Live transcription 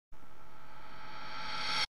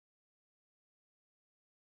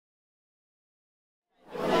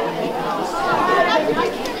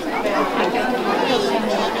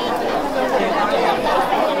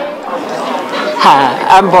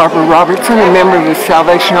I'm Barbara Robertson, a member of the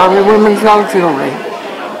Salvation Army Women's Auxiliary.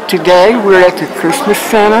 Today we're at the Christmas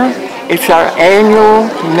Center. It's our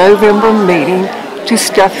annual November meeting to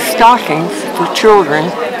stuff stockings for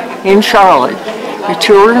children in Charlotte. The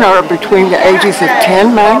children are between the ages of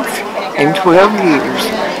 10 months and 12 years.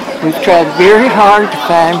 We've tried very hard to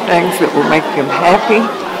find things that will make them happy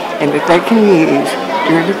and that they can use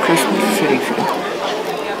during the Christmas season.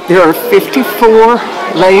 There are 54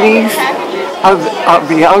 ladies of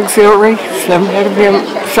the auxiliary. Some of them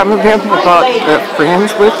have brought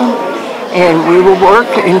friends with them, and we will work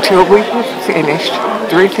until we have finished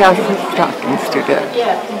 3,000 stockings today.